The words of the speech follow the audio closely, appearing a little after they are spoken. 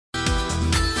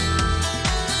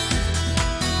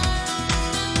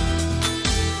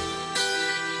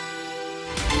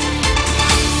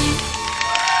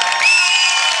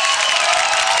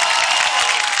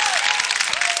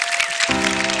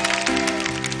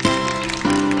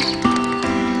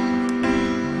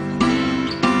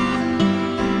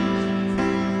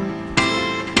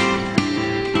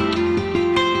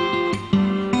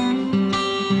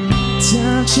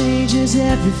changes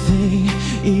everything,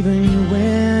 even you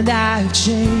and I have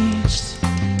changed.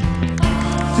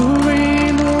 The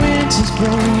rain, the winter,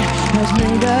 spring has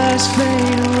made us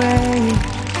fade away.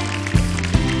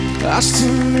 I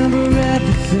still remember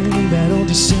everything, that old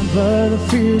December, the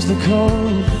fears, the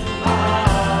cold.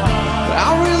 I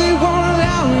really wonder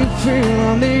how we feel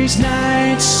on these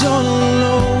nights all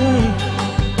alone.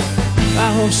 I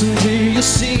hope someday you'll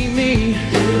see me,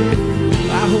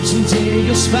 I hope someday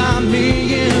you'll spot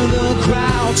me in the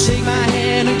crowd, take my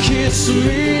hand and kiss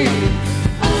me.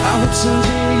 I hope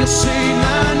someday you'll say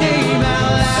my name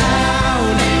out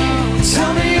loud.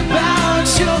 Tell me about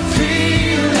your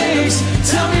feelings,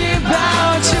 tell me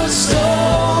about your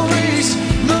stories.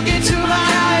 Look into my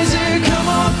eyes and come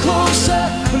on closer,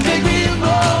 make me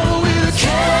more with a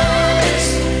kiss.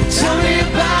 Tell me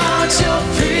about your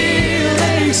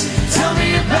feelings, tell me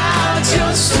about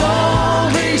your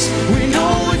stories. We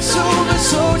know it's over,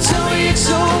 so tell me it's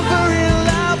over and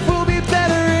life will be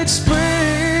better in spring.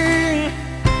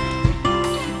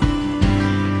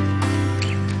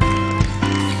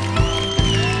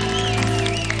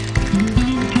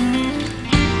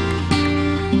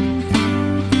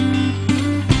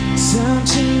 Time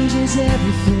changes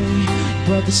everything,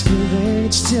 but the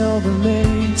spirit still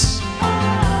remains.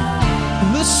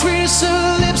 The sweetest of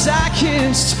the lips I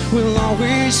kissed will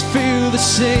always feel the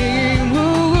same.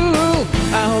 Ooh,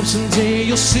 I hope someday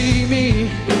you'll see me,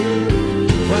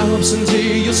 I hope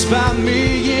someday you'll spot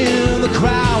me in the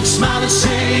crowd, smile and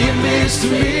say you missed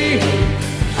me.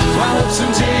 I hope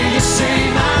someday you'll say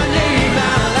my name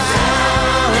out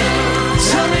loud.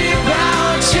 Tell me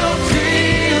about your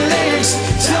feelings,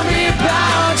 tell me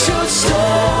about your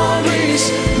stories.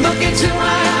 Look into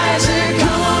my eyes and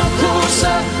come on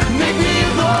closer, make me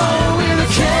more with a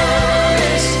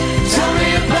kiss. Tell me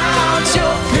about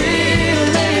your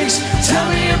feelings, tell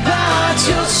me about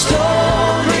your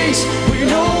stories. We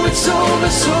know it's over,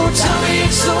 so tell me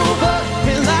it's over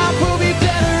and life will be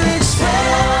better in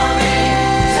spring.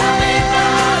 Tell me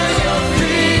about your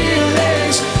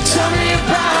feelings, tell me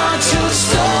about your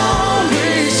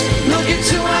stories. Look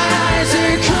into my eyes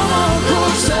and come on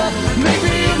closer, make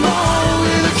me more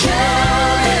with a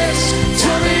kiss.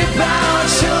 Tell me about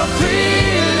your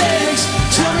feelings,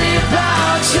 tell me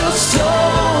about your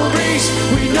stories.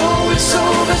 We know it's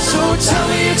over, so tell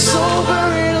me it's over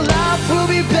and life will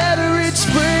be better in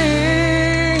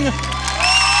spring.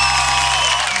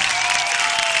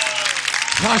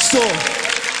 High store.